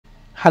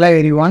Hello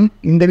everyone,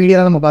 இந்த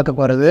வீடியோல நம்ம பார்க்க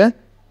போறது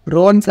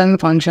roles and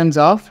functions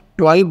of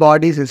 12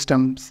 body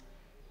systems.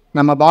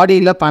 நம்ம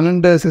பாடியில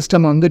 12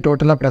 சிஸ்டம் வந்து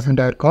டோட்டலா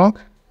பிரசன்ட் ஆயிருக்கும்.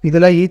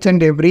 இதுல each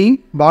and every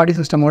body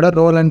system ஓட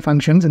role and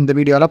functions இந்த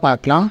வீடியோல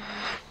பார்க்கலாம்.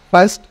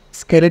 First,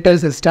 skeletal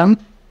system,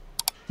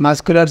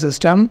 muscular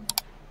system,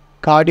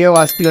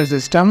 cardiovascular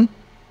system,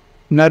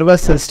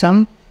 nervous system,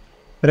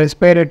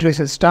 respiratory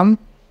system,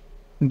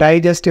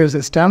 digestive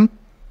system,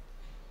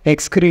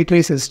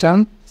 excretory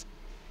system,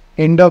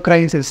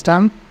 endocrine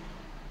system,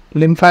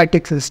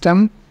 lymphatic system,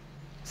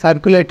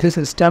 circulatory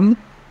system,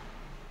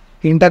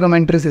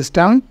 integumentary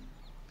system,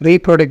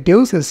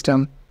 reproductive system.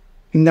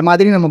 இந்த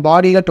மாதிரி நம்ம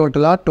பாடியில்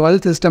டோட்டலாக 12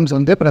 systems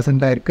வந்து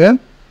ப்ரெசென்ட் ஆகிருக்கு.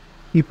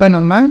 இப்போ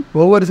நம்ம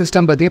ஒவ்வொரு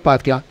சிஸ்டம் பற்றி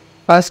பார்க்கலாம்.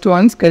 First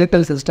one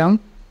skeletal system.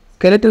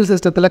 skeletal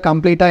சிஸ்டத்தில்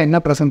கம்ப்ளீட்டாக என்ன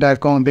ப்ரெசென்ட்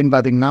ஆகிருக்கும் அப்படின்னு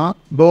பார்த்தீங்கன்னா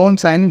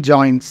போன்ஸ் அண்ட்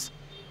ஜாயின்ட்ஸ்.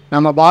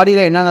 நம்ம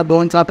பாடியில் என்னென்ன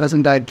போன்ஸ்லாம்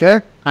ப்ரெசென்ட் ஆகிருக்கு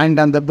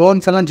அண்ட் அந்த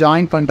போன்ஸ் எல்லாம்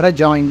ஜாயின் பண்ணுற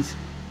ஜாயின்ட்ஸ்,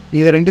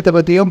 இது ரெண்டுத்தை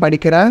பற்றியும்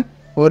படிக்கிற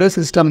ஒரு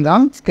சிஸ்டம்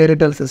தான்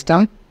skeletal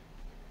system.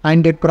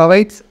 And it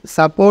provides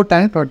support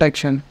and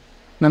protection.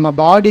 நம்ம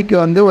பாடிக்கு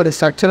வந்து ஒரு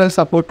ஸ்ட்ரக்சரல்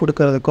சப்போர்ட்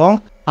கொடுக்கறதுக்கும்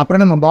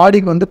அப்புறம் நம்ம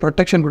பாடிக்கு வந்து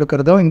ப்ரொடெக்ஷன்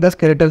கொடுக்கறதும் இந்த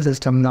skeletal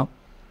system தான்.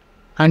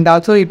 And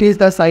also it is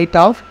the side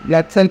of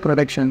blood cell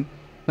protection.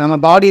 நம்ம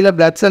பாடியில்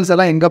பிளட் செல்ஸ்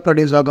எல்லாம் எங்கே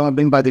ப்ரொடியூஸ் ஆகும்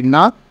அப்படின்னு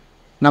பார்த்தீங்கன்னா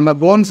நம்ம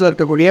போன்ஸில்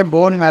இருக்கக்கூடிய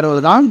போன்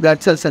மேரோவில் தான்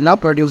பிளட் செல்ஸ்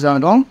எல்லாம் ப்ரொடியூஸ்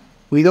ஆகும்.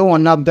 இதுவும்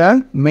one of the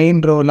main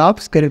role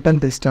of skeletal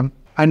system.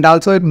 And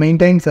also it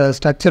maintenance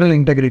structural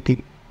integrity.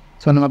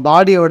 So நம்ம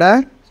பாடியோட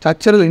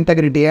ஸ்ட்ரக்சரல்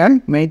இன்டெகிரிட்டியை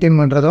மெயின்டைன்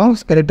பண்ணுறதும்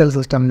skeletal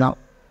system தான்.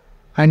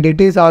 And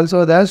it is also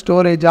the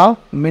storage of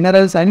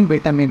minerals and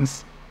vitamins.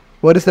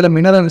 ஒரு சில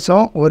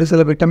மினரல்ஸும் ஒரு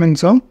சில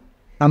விட்டமின்ஸும்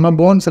நம்ம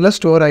போன்ஸில்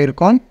ஸ்டோர்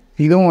ஆகிருக்கும்.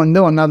 இதுவும் வந்து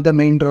one of the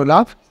main role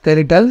of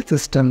skeletal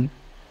system.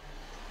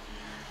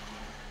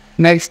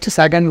 Next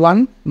second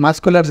one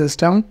muscular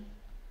system.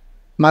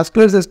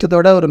 Muscular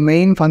சிஸ்டத்தோட ஒரு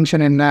மெயின்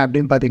ஃபங்க்ஷன் என்ன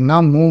அப்படின்னு பார்த்தீங்கன்னா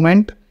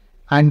மூமெண்ட்.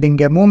 அண்ட்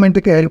இங்கே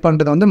மூமெண்ட்டுக்கு ஹெல்ப்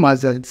பண்ணுறது வந்து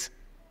மசில்ஸ்.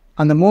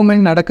 அந்த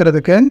மூமெண்ட்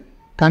நடக்கிறதுக்கு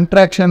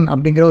கண்ட்ராக்ஷன்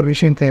அப்படிங்கிற ஒரு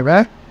விஷயம் தேவை.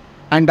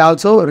 அண்ட்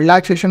ஆல்சோ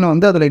ரிலாக்ஸேஷனும்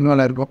வந்து அதில்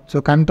இன்வால்வ் இருக்கும். ஸோ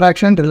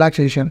கண்ட்ராக்ஷன்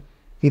ரிலாக்ஸேஷன்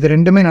இது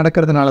ரெண்டுமே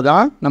நடக்கிறதுனால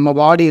தான் நம்ம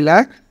பாடியில்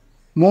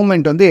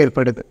மூமெண்ட் வந்து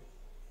ஏற்படுது.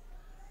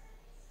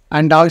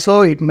 And also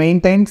it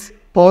maintenance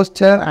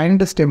poster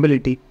and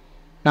stability.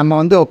 நம்ம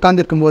வந்து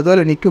உட்காந்துருக்கும் போதோ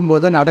இல்லை நிற்கும்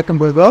போதோ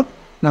நடக்கும்போதோ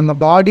நம்ம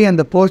பாடி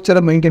அந்த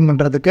போஸ்டரை மெயின்டைன்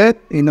பண்ணுறதுக்கு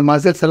இந்த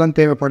மசில்ஸ் எல்லாம்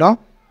தேவைப்படும்.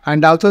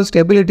 அண்ட் ஆல்சோ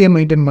ஸ்டெபிலிட்டியை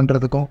மெயின்டைன்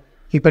பண்ணுறதுக்கும்.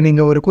 இப்போ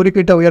நீங்கள் ஒரு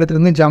குறிப்பிட்ட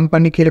உயரத்துலேருந்து ஜம்ப்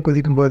பண்ணி கீழே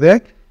குதிக்கும் போது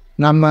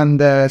நம்ம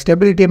அந்த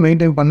ஸ்டெபிலிட்டியை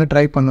மெயின்டைன் பண்ண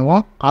ட்ரை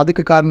பண்ணுவோம்.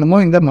 அதுக்கு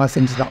காரணமும் இந்த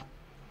மசில்ஸ் தான்.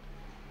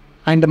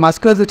 அண்ட்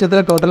மஸ்குலர்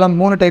சிஸ்டத்தில் டோட்டலாக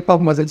 3 டைப்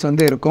ஆஃப் மசில்ஸ்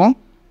வந்து இருக்கும்.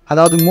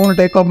 அதாவது 3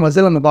 டைப் ஆஃப்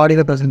மசில் நம்ம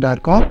பாடியில் ப்ரெசென்ட்டாக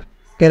இருக்கும்.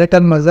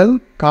 skeletal muscle,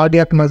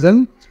 cardiac muscle,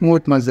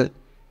 smooth muscle.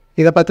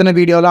 இதை பற்றின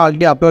வீடியோலாம்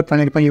ஆல்ரெடி அப்லோட்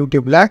பண்ணியிருப்பேன்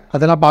யூடியூப்பில்.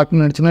 அதெல்லாம்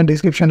பார்க்கணும்னு நினச்சிங்கன்னா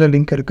டிஸ்கிரிப்ஷனில்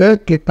லிங்க் இருக்குது,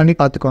 கிளிக் பண்ணி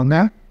பார்த்துக்கோங்க.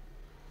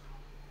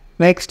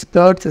 Next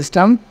third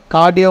system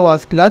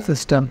cardiovascular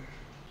system.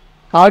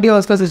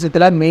 Cardiovascular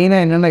சிஸ்டத்தில்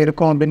மெயினாக என்னென்ன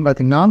இருக்கும் அப்படின்னு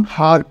பார்த்தீங்கன்னா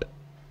heart.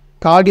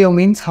 Cardio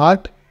means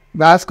heart,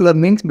 vascular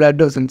means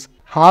blood vessels.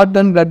 Heart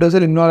and blood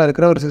vessel involve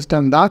இருக்கிற ஒரு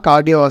சிஸ்டம் தான்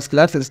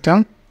கார்டியோவாஸ்குலர்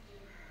சிஸ்டம்.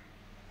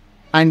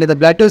 அண்ட் இந்த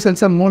பிளட்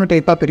வெசல்ஸை 3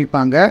 டைப்பாக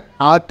பிரிப்பாங்க.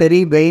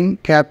 ஆர்டரி, வெயின்,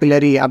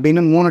 கேபிலரி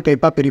அப்படின்னு 3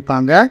 டைப்பாக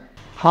பிரிப்பாங்க.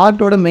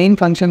 ஹார்ட்டோட மெயின்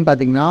ஃபங்க்ஷன்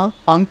பார்த்திங்கன்னா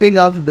pumping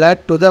of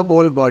blood to the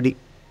whole body.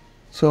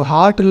 So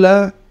ஹார்ட்டில்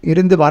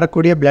இருந்து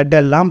வரக்கூடிய பிளட்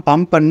எல்லாம்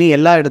பம்ப் பண்ணி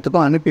எல்லா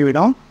இடத்துக்கும்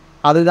அனுப்பிவிடும்.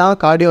 அதுதான்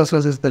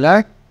கார்டியோவாஸ்குலர் சிஸ்டத்தில்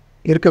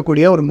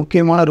இருக்கக்கூடிய ஒரு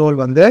முக்கியமான ரோல்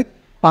வந்து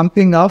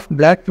pumping of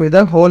blood with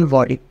the whole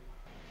body.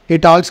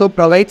 It also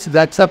provides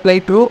blood supply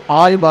to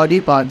all body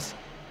parts.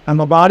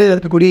 நம்ம பாடியில்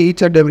இருக்கக்கூடிய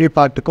each and every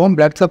பார்ட்டுக்கும்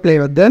blood supply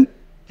வந்து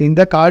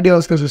இந்த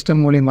கார்டியோவாஸ்குலர் சிஸ்டம்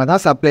மூலிமா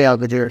தான் சப்ளை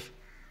ஆகுது.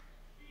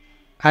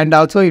 And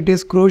also it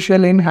is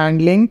crucial in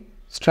handling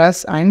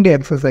stress and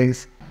exercise.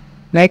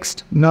 Next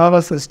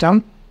nervous system.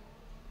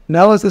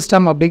 Nervous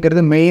system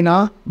அப்படிங்கிறது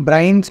மெயினாக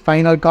brain,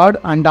 spinal cord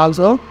and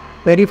also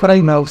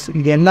peripheral nerves,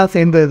 இது எல்லாம்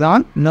சேர்ந்தது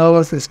தான்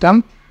நர்வஸ் சிஸ்டம்.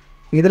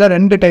 இதில்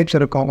 2 டைப்ஸ்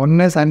இருக்கும்.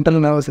 ஒன்று சென்ட்ரல்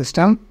நர்வஸ்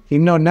சிஸ்டம்,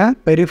 இன்னொன்று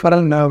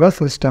பெரிஃபரல் நர்வஸ்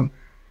சிஸ்டம்.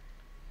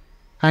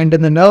 அண்ட்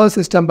இந்த நர்வஸ்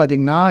சிஸ்டம்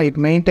பார்த்திங்கன்னா இட்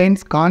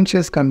மெயின்டைன்ஸ்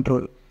கான்ஷியஸ்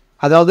கண்ட்ரோல்.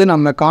 அதாவது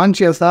நம்ம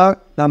கான்ஷியஸாக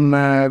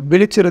நம்ம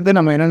விழிச்சிருந்து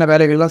நம்ம என்னென்ன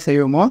வேலைகள்லாம்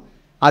செய்வோமோ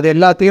அது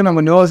எல்லாத்தையும்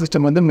நம்ம நர்வஸ்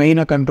சிஸ்டம் வந்து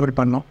மெயினாக கண்ட்ரோல்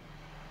பண்ணோம்.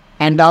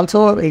 And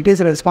also it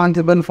is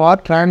responsible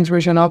for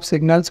transmission of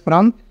signals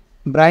from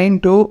brain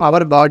to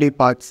our body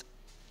parts.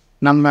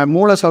 நம்ம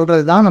மூளை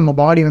சொல்கிறது தான் நம்ம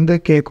பாடி வந்து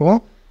கேட்கும்.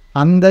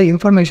 அந்த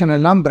இன்ஃபர்மேஷன்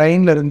எல்லாம்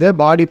பிரெயின்லேருந்து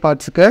பாடி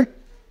பார்ட்ஸுக்கு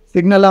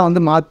சிக்னலாக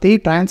வந்து மாற்றி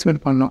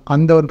டிரான்ஸ்மிட் பண்ணணும்.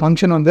 அந்த ஒரு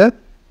ஃபங்க்ஷன் வந்து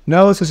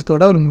நர்வஸ்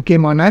சிஸ்டத்தோட ஒரு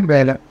முக்கியமான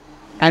வேலை.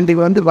 அண்ட் இது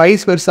வந்து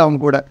வைஸ்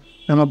வெர்சாவும் கூட.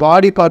 நம்ம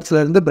பாடி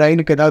பார்ட்ஸ்லேருந்து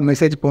பிரெயினுக்கு ஏதாவது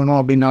மெசேஜ் போகணும்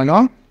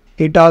அப்படின்னாலும்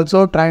it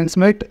also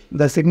transmit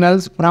the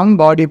signals from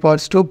body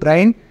parts to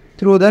brain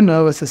through the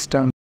nervous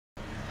system.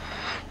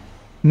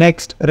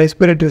 Next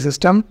respiratory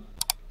system.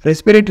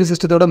 Respiratory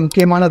சிஸ்டத்தோட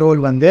முக்கியமான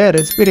ரோல் வந்து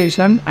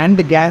ரெஸ்பிரேஷன்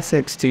அண்ட் கேஸ்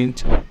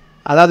எக்ஸ்சேஞ்ச்.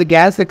 அதாவது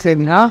கேஸ்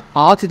எக்ஸ்சேஞ்ச்னா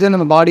ஆக்சிஜன்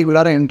நம்ம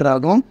பாடிக்குள்ளார என்ட்ரு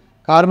ஆகும்,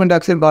 கார்பன் டை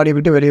ஆக்சைடு பாடி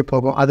விட்டு வெளியே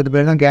போகும். அதுக்கு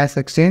பேர் தான் கேஸ்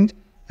எக்ஸ்சேஞ்ச்.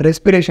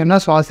 ரெஸ்பிரேஷன்னா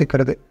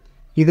சுவாசிக்கிறது.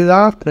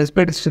 இதுதான்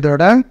ரெஸ்பிரேட்டரி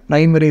சிஸ்டத்தோட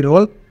ப்ரைமரி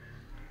ரோல்.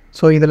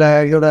 ஸோ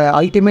இதோட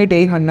அல்டிமேட்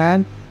எய்ம் என்ன,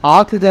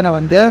 ஆக்சிஜனை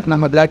வந்து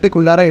நம்ம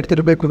பிளட்டுக்குள்ளார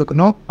எடுத்துகிட்டு போய்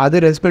கொடுக்கணும்.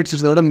 அது ரெஸ்பிரேட்டரி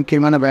சிஸ்டத்தோட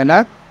முக்கியமான வேலை.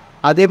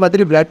 அதே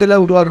மாதிரி பிளட்டில்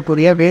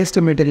உருவாக்கக்கூடிய வேஸ்ட்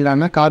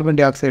மெட்டீரியலான கார்பன்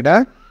டை ஆக்சைடை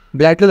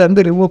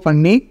பிளட்டிலேருந்து ரிமூவ்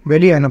பண்ணி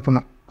வெளியே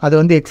அனுப்பணும். அது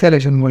வந்து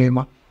எக்ஸலேஷன்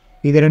மூலிமா.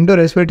 இது ரெண்டும்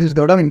ரெஸ்பிரேட்டரி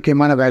சிஸ்டத்தோட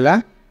முக்கியமான வேலை.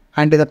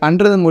 அண்ட் இதை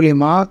பண்ணுறது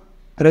மூலிமா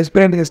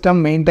respiratory system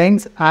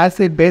maintenance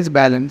acid base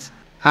balance.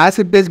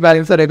 Acid base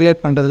பேலன்ஸை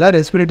ரெகுலேட் பண்ணுறதுல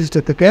ரெஸ்பிரேட்டரி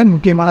சிஸ்டத்துக்கு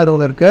முக்கியமான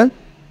ரோல் இருக்குது.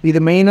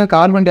 இது மெயினாக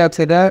கார்பன் டை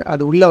ஆக்சைடை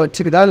அது உள்ளே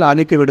வச்சுக்கிட்டா இல்லை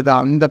அழுக்கி விடுதா,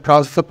 அந்த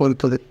ப்ராசஸை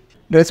பொறுத்தது.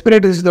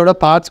 ரெஸ்பிரேட்டரி சிஸ்டத்தோட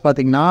பார்ட்ஸ்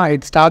பார்த்திங்கன்னா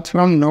it starts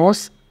from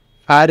nose,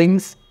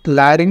 fairings,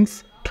 larynx,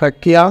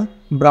 trachea,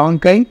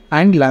 bronchi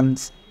and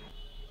lungs.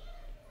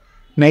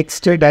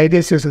 Next,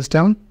 digestive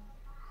system.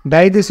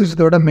 Digestive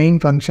systemோட main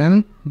function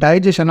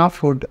digestion of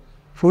food.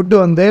 Food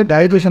வந்து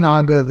டைஜஷன்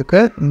ஆகிறதுக்கு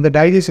இந்த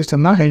டைஜஸ்ட்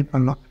சிஸ்டம் தான் ஹெல்ப்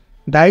பண்ணும்.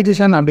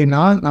 டைஜஷன்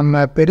அப்படின்னா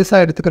நம்ம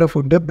பெருசாக எடுத்துக்கிற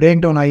ஃபுட்டு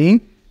பிரேக் டவுன் ஆகி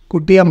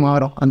குட்டியாக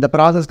மாறும். அந்த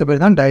ப்ராசஸ்க்கு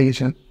பேர் தான்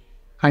digestion.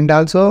 And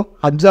also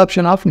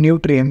absorption of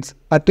nutrients,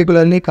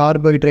 particularly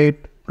carbohydrate,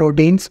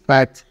 proteins,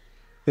 fats.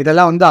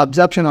 இதெல்லாம் வந்து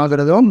அப்சார்ப்ஷன்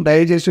ஆகிறதும்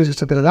டைஜஸ்டிவ்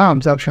சிஸ்டத்தில் தான்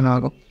அப்சார்ப்ஷன்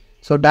ஆகும்.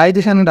 So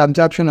digestion and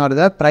absorption are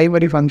the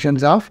primary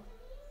functions of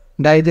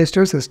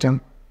digestive system,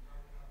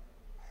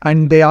 and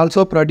they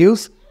also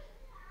produce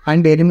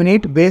and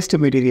eliminate waste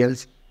materials.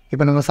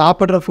 இப்போ நம்ம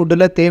சாப்பிட்ற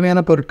ஃபுட்டில்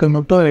தேவையான பொருட்கள்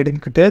மட்டும்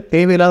எடுத்துக்கிட்டு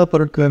தேவையில்லாத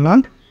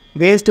பொருட்கள்லாம்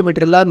வேஸ்ட்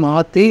மெட்டீரியலாக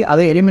மாற்றி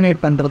அதை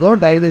எலிமினேட் பண்ணுறதோ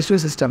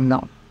டைஜஸ்டிவ் சிஸ்டம்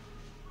தான்.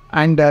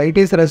 And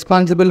it is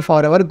responsible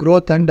for our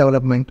growth and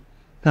development.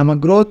 நம்ம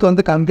க்ரோத்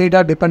வந்து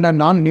கம்ப்ளீட்டாக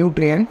டிபெண்ட் ஆன்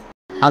நியூட்ரியன்ட்.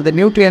 அந்த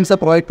நியூட்ரியன்ஸை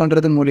ப்ரொவைட்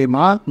பண்ணுறது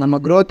மூலிமா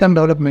நம்ம growth and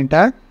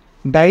டெவலப்மெண்ட்டை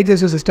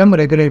digestive system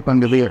regulate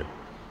பண்ணுது.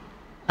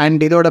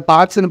 அண்ட் இதோட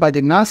பார்ட்ஸ்னு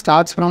பார்த்தீங்கன்னா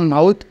starts from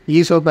mouth,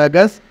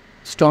 oesophagus,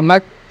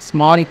 stomach,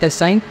 small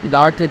intestine,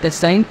 large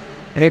intestine,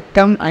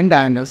 rectum and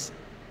anus.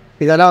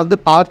 இதெல்லாம் வந்து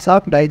parts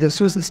of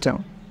digestive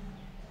system.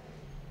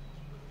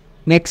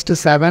 Next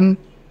 7,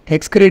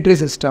 excretory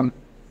system.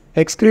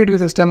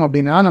 Excretory system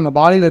அப்படின்னா நம்ம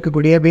பாடியில்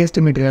இருக்கக்கூடிய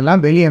வேஸ்ட்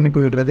மெட்டீரியல்லாம் வெளியே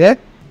அனுப்பி விடுறது.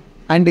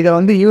 அண்ட் இதை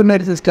வந்து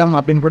யூரினரி சிஸ்டம்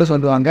அப்படின்னு கூட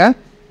சொல்லுவாங்க.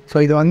 ஸோ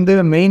இது வந்து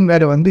மெயின்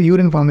வேறு வந்து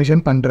யூரின்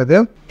ஃபார்மேஷன் பண்ணுறது.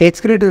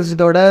 எக்ஸ்கிரேட்டரி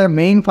சிஸ்டத்தோட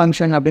மெயின்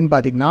ஃபங்க்ஷன் அப்படின்னு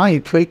பார்த்தீங்கன்னா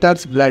இட்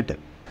ஃபில்டர்ஸ்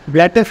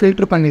பிளட்டை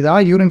ஃபில்டர் பண்ணி தான்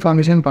யூரின்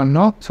ஃபார்மேஷன்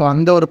பண்ணோம். ஸோ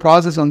அந்த ஒரு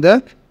ப்ராசஸ் வந்து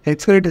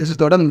எக்ஸ்கிரேட்டரி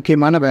சிஸ்டத்தோட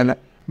முக்கியமான வேலை.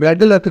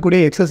 பிளட்டில்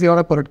இருக்கக்கூடிய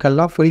எக்ஸசிவான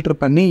பொருட்கள்லாம் ஃபில்டர்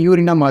பண்ணி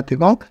யூரினாக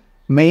மாற்றிக்கும்.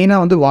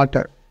 மெயினாக வந்து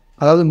வாட்டர்,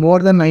 அதாவது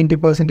மோர் தென்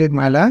 90%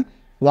 மேலே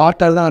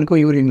வாட்டர் தான்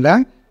இருக்கும் யூரினில்.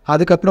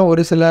 அதுக்கப்புறம்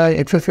ஒரு சில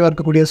எக்ஸசிவாக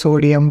இருக்கக்கூடிய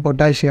சோடியம்,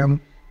 பொட்டாசியம்,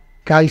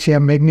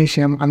 கால்சியம்,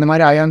 மெக்னீஷியம் அந்த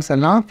மாதிரி அயான்ஸ்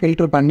எல்லாம்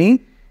ஃபில்டர் பண்ணி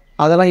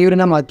அதெல்லாம்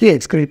யூரினாக மாற்றி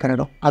எக்ஸ்கிரீட்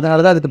பண்ணிடும். அதனால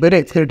தான் அதுக்கு பேர்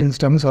எக்ஸ்கிரேட்டரி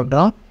சிஸ்டம்னு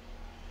சொல்கிறோம்.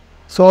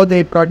 So they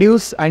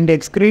produce and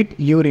excrete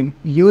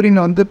urine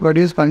வந்து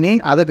ப்ரொடியூஸ் பண்ணி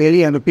அதை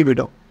வெளியே அனுப்பி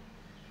விடும்.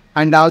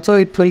 And also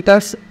it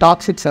filters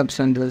toxic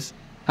substances.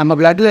 நம்ம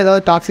பிளட்டில்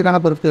ஏதாவது டாக்ஸிக்கான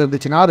பொருட்கள்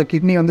இருந்துச்சுன்னா அதை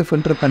கிட்னி வந்து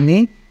ஃபில்டர் பண்ணி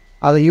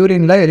அதை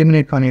யூரினில்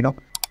எலிமினேட் பண்ணிடும்.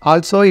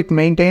 Also it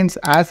maintenance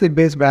acid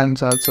base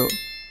balance. Also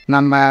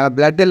நம்ம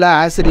பிளட்டில்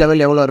ஆசிட்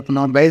லெவல் எவ்வளோ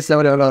இருக்கணும், பேஸ்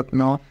லெவல் எவ்வளோ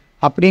இருக்கணும்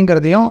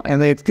அப்படிங்கிறதையும்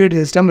அந்த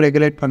எக்ஸ்கிரேட்டரி சிஸ்டம்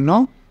ரெகுலேட்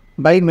பண்ணோம்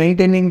by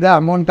maintaining the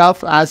amount of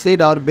acid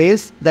or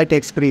base that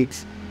excretes.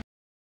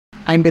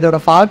 And இதோட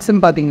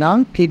பார்ட்ஸ்ன்னு பார்த்தீங்கன்னா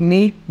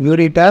kidney,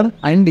 ureter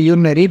and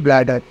urinary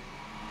bladder.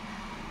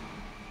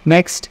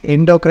 Next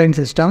endocrine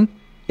system.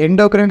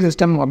 Endocrine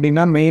system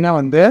அப்படின்னா மெயினாக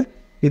வந்து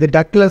இது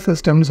டக்ட்லெஸ்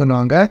சிஸ்டம்னு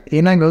சொல்லுவாங்க.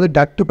 ஏன்னா இங்கே வந்து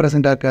டக்ட்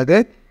ப்ரெசென்ட்டாக இருக்காது.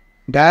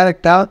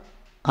 டைரெக்டாக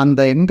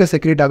அந்த எங்கே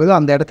செக்ரேட் ஆகுதோ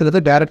அந்த இடத்துல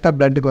இருந்து டைரெக்டாக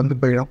பிளட்டுக்கு வந்து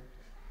போயிடும்.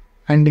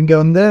 அண்ட் இங்கே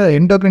வந்து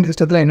எண்டோக்ரைன்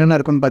சிஸ்டத்தில் என்னென்ன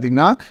இருக்குன்னு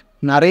பார்த்தீங்கன்னா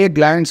நிறைய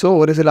கிளாண்ட்ஸோ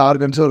ஒரு சில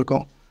ஆர்கன்ஸோ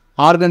இருக்கும்.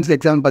 ஆர்கன்ஸ்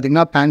எக்ஸாம்பிள்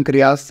பார்த்திங்கன்னா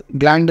பேங்க்ரியாஸ்,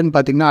 கிளாண்டுன்னு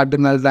பார்த்திங்கன்னா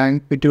adrenal gland,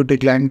 pituitary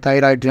gland,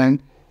 thyroid gland,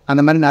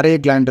 அந்த மாதிரி நிறைய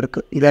கிளாண்ட்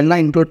இருக்குது.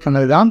 இதெல்லாம் இன்க்ளூட்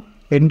பண்ணது தான்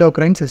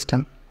எண்டோக்ரைன்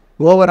சிஸ்டம்.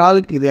 ஓவரால்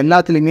இது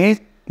எல்லாத்துலேயுமே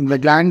இந்த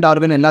கிளாண்ட்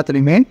ஆர்கன்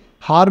எல்லாத்துலேயுமே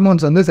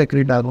ஹார்மோன்ஸ் வந்து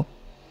செக்ரேட் ஆகும்.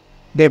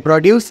 They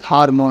produce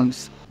hormones,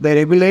 they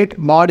regulate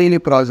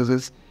bodily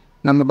processes.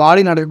 நம்ம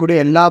பாடி நடக்கக்கூடிய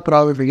எல்லா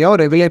ப்ராசஸையும்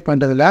ரெகுலேட்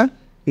பண்ணுறதுல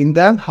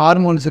இந்த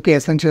ஹார்மோன்ஸுக்கு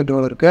எசென்ஷியல்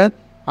ரோல் இருக்குது.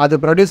 அது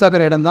ப்ரொடியூஸ்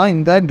ஆகிற இடம் தான்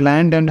இந்த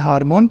gland and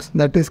hormones,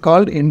 that is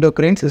called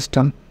endocrine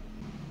system.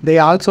 They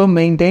also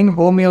maintain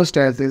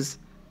homeostasis.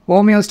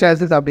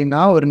 Homeostasis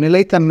அப்படின்னா ஒரு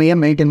நிலைத்தன்மையை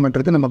மெயின்டைன்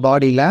பண்ணுறது நம்ம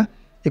பாடியில்.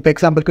 இப்போ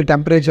எக்ஸாம்பிளுக்கு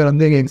டெம்பரேச்சர்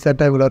வந்து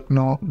எக்ஸாக்டாக இவ்வளோ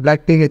இருக்கணும்,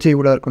 பிளட் pH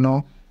இவ்வளோ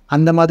இருக்கணும்,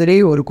 அந்த மாதிரி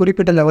ஒரு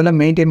குறிப்பிட்ட லெவலில்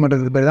மெயின்டைன்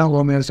பண்ணுறதுக்கு பேர் தான்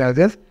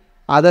ஹோமியோஸ்டாசிஸ்.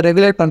 அதை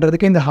ரெகுலேட்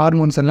பண்ணுறதுக்கு இந்த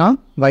ஹார்மோன்ஸ் எல்லாம்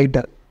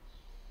vital.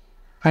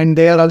 And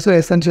they are also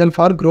essential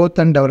for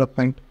growth and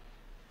development.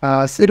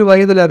 சிறு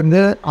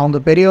வயதுலேருந்து அவங்க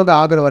பெரியவங்க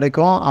ஆகிற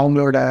வரைக்கும்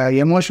அவங்களோட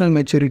எமோஷனல்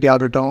மெச்சூரிட்டி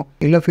ஆகட்டும்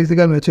இல்லை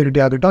ஃபிசிக்கல்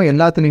மெச்சூரிட்டி ஆகட்டும்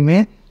எல்லாத்துலேயுமே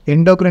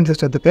எண்டோக்ரைன்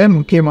சிஸ்டத்துக்கு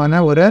முக்கியமான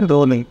ஒரு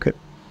ரோல் இருக்குது.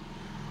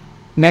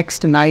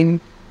 Next 9,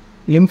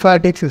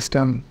 lymphatic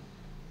system.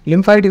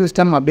 Lymphatic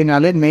system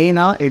அப்படின்னாலே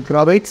மெயினாக இட்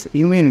ப்ரொவைட்ஸ்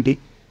இம்யூனிட்டி.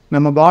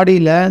 நம்ம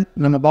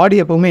பாடி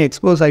எப்போவுமே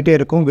எக்ஸ்போஸ் ஆகிட்டே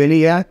இருக்கும்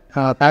வெளியே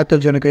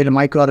பேத்தோஜனுக்கு இல்லை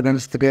மைக்ரோ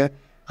ஆர்கானிசத்துக்கு.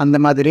 அந்த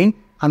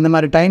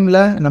மாதிரி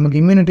டைமில் நமக்கு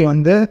இம்யூனிட்டி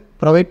வந்து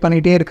ப்ரொவைட்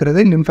பண்ணிகிட்டே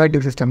இருக்கிறது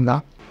லிம்ஃபாட்டிக் சிஸ்டம்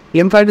தான்.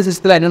 லிம்ஃபாட்டிக்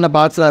சிஸ்டத்தில் என்னென்ன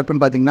பார்ட்ஸ்லாம்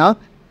இருக்குன்னு பார்த்தீங்கன்னா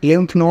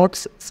லிம்ஃப்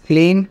நோட்ஸ்,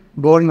 ஸ்ப்ளீன்,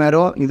 போன்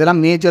மேரோ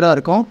இதெல்லாம் மேஜராக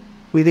இருக்கும்.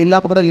 இது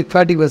இல்லாமல் கூட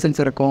லிம்ஃபாட்டிக்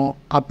வெசல்ஸ் இருக்கும்.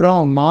 அப்புறம்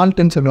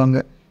மால்ட்டுன்னு சொல்லுவாங்க.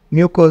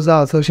 மியூக்கோசா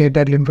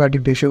அசோசியேட்டட்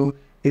லிம்ஃபாட்டிக் டிஷ்யூ,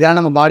 இதெல்லாம்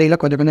நம்ம பாடியில்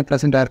கொஞ்சம் கொஞ்சம்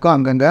ப்ரெசென்ட்டாக இருக்கும்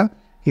அங்கங்கே.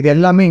 இது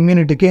எல்லாமே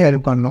இம்யூனிட்டிக்கு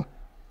ஹெல்ப் பண்ணும்.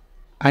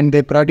 And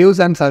they produce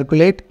and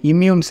circulate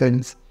immune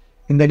cells.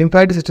 இந்த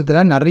லிம்ஃபாட்டிக்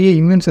சிஸ்டத்தில் நிறைய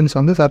இம்யூன் செல்ஸ்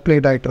வந்து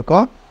சர்க்குலேட்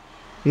ஆகிட்ருக்கோம்.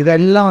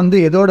 இதெல்லாம் வந்து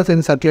எதோட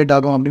சேர்ந்து சர்க்குலேட்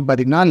ஆகும் அப்படின்னு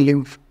பார்த்திங்கன்னா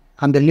லிம்ஃப்.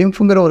 அந்த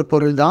லிம்ஃபுங்கிற ஒரு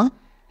பொருள் தான்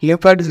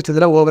லிம்ஃபாட்டிக்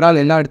சிஸ்டத்தில் ஓவரால்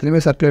எல்லா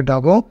இடத்துலையுமே சர்க்குலேட்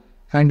ஆகும்.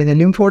 அண்ட் இந்த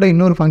லிம்ஃபோட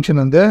இன்னொரு ஃபங்க்ஷன்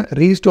வந்து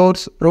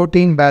ரீஸ்டோர்ஸ்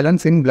ப்ரோட்டீன்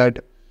பேலன்ஸ் இன் பிளட்.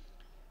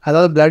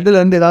 அதாவது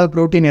பிளட்டிலேருந்து ஏதாவது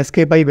ப்ரோட்டீன்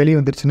எஸ்கேப் ஆகி வெளியே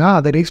வந்துருச்சுன்னா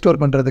அதை ரீஸ்டோர்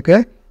பண்ணுறதுக்கு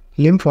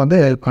லிம்ஃப் வந்து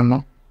ஹெல்ப்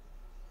பண்ணும்.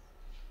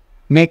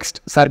 Next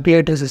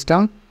circulatory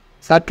system.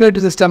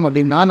 Circulatory system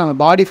அப்படின்னா நம்ம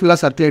பாடி ஃபுல்லாக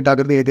சர்க்குலேட்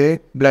ஆகுறது எது?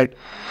 பிளட்.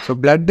 ஸோ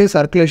பிளட்டு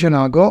சர்க்குலேஷன்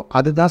ஆகும்,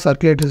 அதுதான்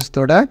circulatory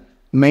சிஸ்டத்தோட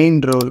main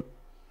role.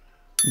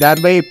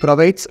 தேர்பை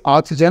provides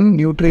oxygen,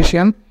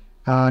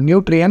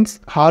 nutrients,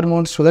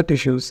 hormones to the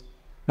tissues.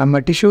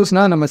 நம்ம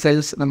டிஷ்யூஸ்னால் நம்ம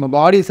செல்ஸ், நம்ம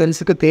பாடி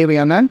செல்ஸுக்கு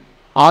தேவையான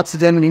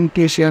ஆக்சிஜன்,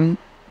 நியூட்ரிஷன்,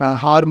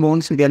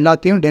 ஹார்மோன்ஸ் இது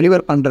எல்லாத்தையும்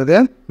டெலிவர் பண்ணுறது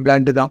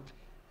பிளட்டு தான்.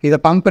 இதை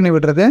பம்ப் பண்ணி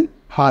விடுறது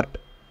ஹார்ட்.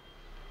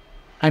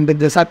 அண்ட்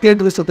இந்த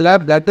சர்க்குலேட்டரி சிஸ்டத்தில்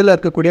பிளட்டில்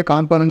இருக்கக்கூடிய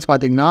காம்பனன்ட்ஸ்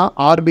பார்த்திங்கன்னா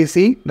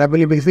ஆர்பிசி,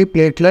 டபிள்யூபிசி,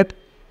 பிளேட்லெட்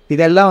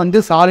இதெல்லாம் வந்து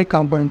சாலிட்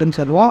காம்பனண்ட்டுன்னு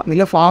சொல்லுவோம்,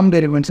 இல்லை ஃபார்ம்டு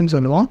எலிமெண்ட்ஸ்னு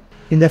சொல்லுவோம்.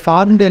 இந்த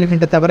ஃபார்ம்டு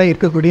எலிமெண்ட்டை தவிர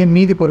இருக்கக்கூடிய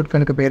மீதி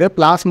பொருட்களுக்கு பேர்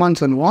பிளாஸ்மான்னு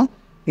சொல்லுவோம்.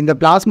 இந்த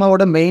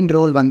பிளாஸ்மாவோட மெயின்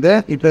ரோல் வந்து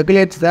it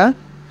regulates the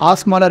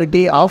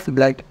ஆஸ்மாலரிட்டி of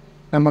blood.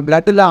 நம்ம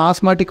பிளட்டில்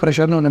ஆஸ்மாட்டிக்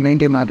ப்ரெஷர்னு ஒன்று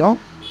மெயின்டைன் ஆகும்,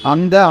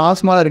 அந்த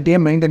ஆஸ்மாலரிட்டியை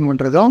மெயின்டைன்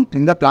பண்ணுறதும்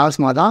இந்த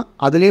பிளாஸ்மா தான்.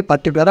 அதுலேயே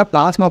பர்டிகுலராக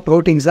பிளாஸ்மா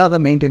ப்ரோட்டீன்ஸ் தான் அதை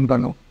மெயின்டைன்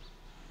பண்ணும்.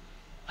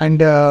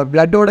 அண்டு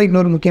பிளட்டோட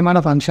இன்னொரு முக்கியமான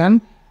function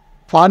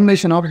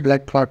formation of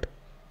blood clot.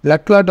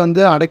 Blood clot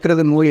வந்து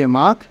அடைக்கிறது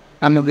மூலியமாக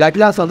நம்ம பிளட்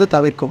லாஸ் வந்து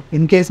தவிர்க்கும்.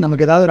 இன்கேஸ்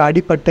நமக்கு ஏதாவது ஒரு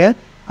அடிப்பட்டு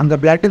அந்த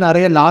பிளட்டு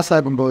நிறைய லாஸ்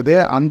ஆகும்போது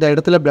அந்த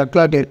இடத்துல பிளட்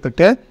கிளாட்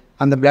ஏற்பட்டு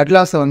அந்த பிளட்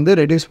லாஸை வந்து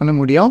ரெடியூஸ் பண்ண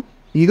முடியும்.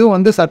 இதுவும்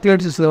வந்து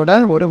சர்க்குலேட்டரி சிஸ்டத்தோட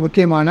ஒரு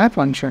முக்கியமான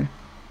function.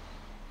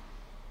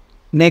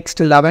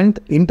 Next 11th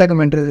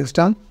இன்டெகுமெண்ட்ரி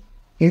system.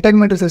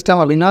 இன்டெகுமெண்ட்ரி system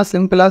அப்படின்னா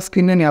சிம்பிளாக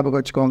ஸ்கின்னு ஞாபகம்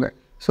வச்சுக்கோங்க.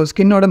 ஸோ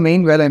ஸ்கின்னோட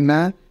மெயின் வேலை என்ன?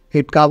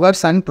 இட்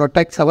கவர்ஸ் அண்ட்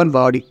ப்ரொடெக்ட்ஸ் அவர்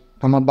பாடி.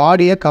 நம்ம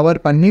பாடியை கவர்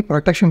பண்ணி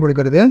ப்ரொடெக்ஷன்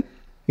கொடுக்கறது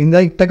இந்த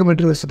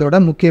இன்டெகுமெண்ட்ரி சிஸ்டத்தோட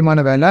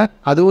முக்கியமான வேலை.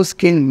 அதுவும்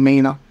ஸ்கின்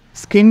மெயினாக.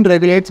 Skin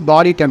regulates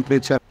body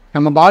temperature.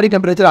 நம்ம பாடி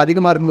டெம்பரேச்சர்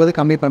அதிகமாக இருக்கும்போது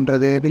கம்மி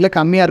பண்ணுறது, இல்லை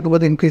கம்மியாக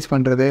இருக்கும்போது இன்க்ரீஸ்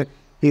பண்ணுறது,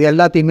 இது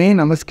எல்லாத்தையுமே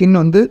நம்ம ஸ்கின்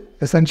வந்து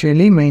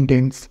எசென்ஷியலி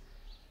மெயின்டைன்ஸ்.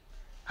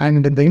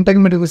 அண்ட் இந்த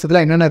இன்டெகுமெண்ட்ரி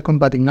சிஸ்டத்தில் என்னென்ன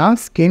இருக்குன்னு பார்த்தீங்கன்னா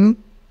ஸ்கின்,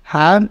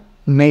 ஹேர்,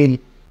 நெயில்.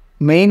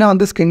 மெயினாக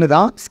வந்து ஸ்கின்னு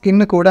தான்.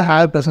 ஸ்கின்னு கூட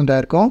ஹேர்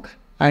ப்ரெசென்ட்டாக இருக்கும்.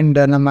 அண்ட்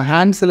நம்ம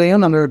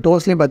ஹேண்ட்ஸ்லேயும் நம்மளோட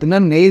டோஸ்லேயும்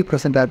பார்த்திங்கன்னா நெயில்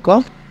ப்ரெசென்ட்டாக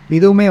இருக்கும்.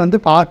 இதுவுமே வந்து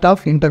பார்ட்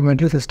ஆஃப்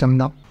இன்டெகுமெண்ட்ரி சிஸ்டம்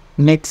தான்.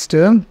 Next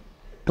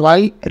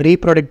 12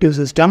 reproductive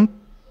system.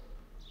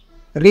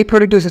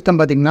 Reproductive system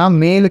பார்த்திங்கன்னா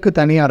மேலுக்கு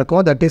தனியாக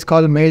இருக்கும், தட் இஸ்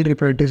கால் மேல்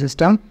reproductive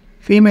system.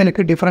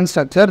 ஃபீமேலுக்கு different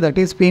structure, that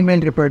is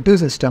female reproductive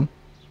system.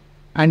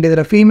 And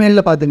இதில்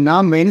ஃபீமேலில் பார்த்திங்கன்னா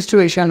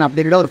மென்ஸ்ட்ருவேஷன்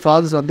அப்படிங்கிற ஒரு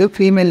ப்ராசஸ் வந்து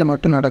ஃபீமேலில்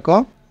மட்டும்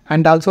நடக்கும்.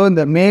 அண்ட் ஆல்சோ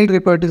இந்த மேல்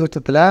ரீப்ரொடக்டிவ்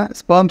சிஸ்டத்தில்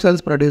ஸ்பெர்ம்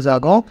செல்ஸ் ப்ரொடியூஸ்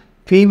ஆகும்,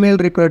 ஃபீமேல்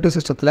ரீப்ரொடக்டிவ்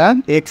சிஸ்டத்தில்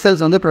எக்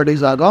செல்ஸ் வந்து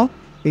ப்ரொடியூஸ் ஆகும்.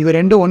 இது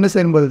ரெண்டும் ஒன்று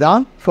சேரும்போது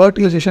தான்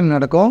ஃபர்டிலைசேஷன்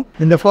நடக்கும்.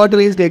 இந்த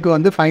ஃபர்டிலைஸ்ட் எக்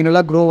வந்து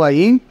ஃபைனலாக க்ரோ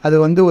ஆகி அது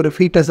வந்து ஒரு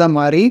ஃபீட்டஸாக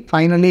மாறி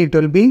finally it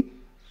will be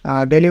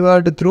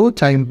delivered through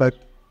child birth.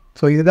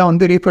 So இதுதான்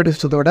வந்து reproductive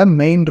சிஸ்டத்தோட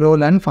main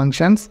role and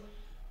functions.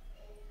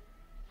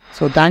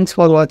 So thanks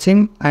for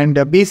வாட்சிங் and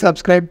B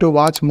subscribe to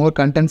watch more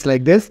contents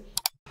like this.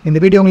 இந்த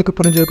வீடியோ உங்களுக்கு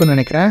புரிஞ்சிருக்குன்னு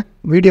நினைக்கிறேன்.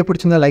 வீடியோ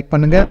பிடிச்சிருந்தா லைக்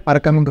பண்ணுங்கள்,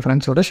 மறக்காம உங்கள்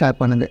ஃப்ரெண்ட்ஸோட ஷேர்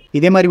பண்ணுங்கள்.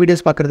 இதே மாதிரி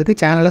வீடியோஸ் பார்க்குறதுக்கு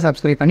சேனலை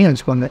சப்ஸ்கிரைப் பண்ணி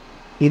வச்சுக்கோங்க.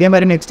 இதே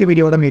மாதிரி நெக்ஸ்ட்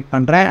வீடியோட மீட்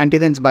பண்ணுறேன்.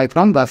 Until then by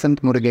from Vasanth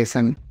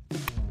Murugesan.